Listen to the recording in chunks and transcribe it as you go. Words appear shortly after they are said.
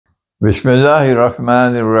Bismillahir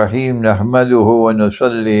Rahmanir Rahim. Nahmaduhu wa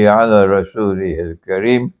nusalli ala Rasulihil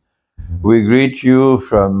Kareem. We greet you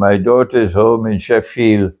from my daughter's home in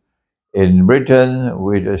Sheffield, in Britain,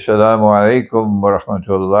 with Assalamu alaikum wa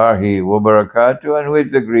rahmatullahi wa barakatuh, and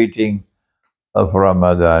with the greeting of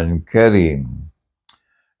Ramadan Kareem.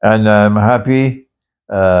 And I'm happy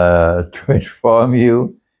to inform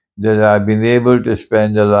you that I've been able to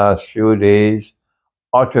spend the last few days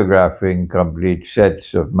autographing complete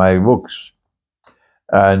sets of my books.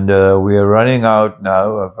 And we are running out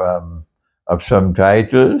now of some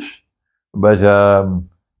titles, but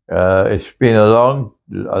it's been a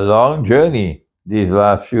long journey these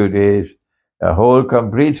last few days. A whole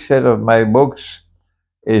complete set of my books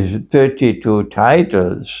is 32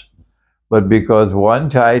 titles, but because one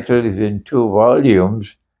title is in 2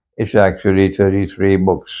 volumes, it's actually 33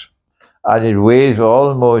 books. And it weighs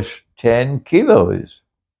almost 10 kilos.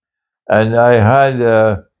 And I had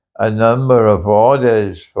a number of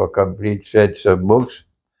orders for complete sets of books,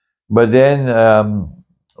 but then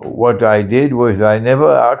what I did was I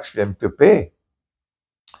never asked them to pay.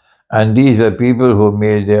 And these are people who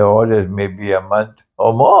made their orders maybe a month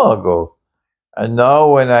or more ago. And now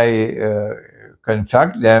when I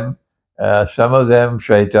contact them, some of them,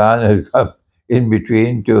 Shaitan has come in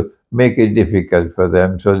between to make it difficult for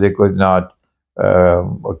them, so they could not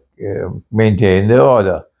maintain the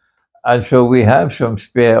order. And so we have some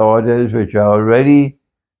spare orders which are already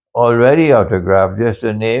autographed. Just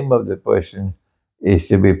the name of the person is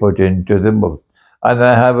to be put into the book. And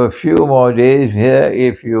I have a few more days here.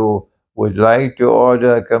 If you would like to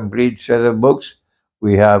order a complete set of books,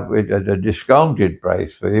 we have it at a discounted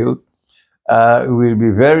price for you. We'll be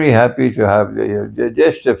very happy to have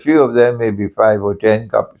just a few of them, maybe 5 or 10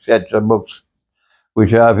 sets of books,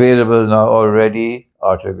 which are available now already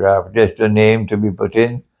autographed. Just a name to be put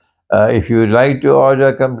in. If you would like to order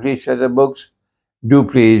a complete set of books, do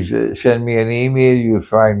please send me an email. You'll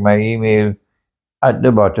find my email at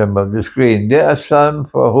the bottom of the screen. There are some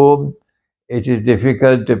for whom it is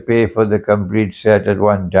difficult to pay for the complete set at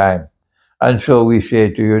one time. And so we say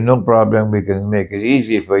to you, no problem, we can make it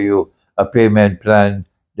easy for you, a payment plan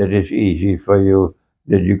that is easy for you,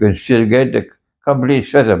 that you can still get the complete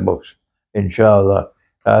set of books, inshallah.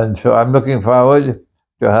 And so I'm looking forward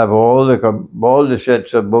to have all the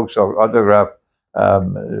sets of books or autograph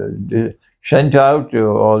sent out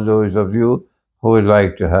to all those of you who would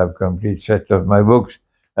like to have complete sets of my books.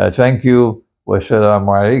 Thank you. Wassalamu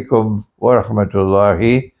alaikum wa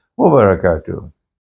rahmatullahi wa barakatuh.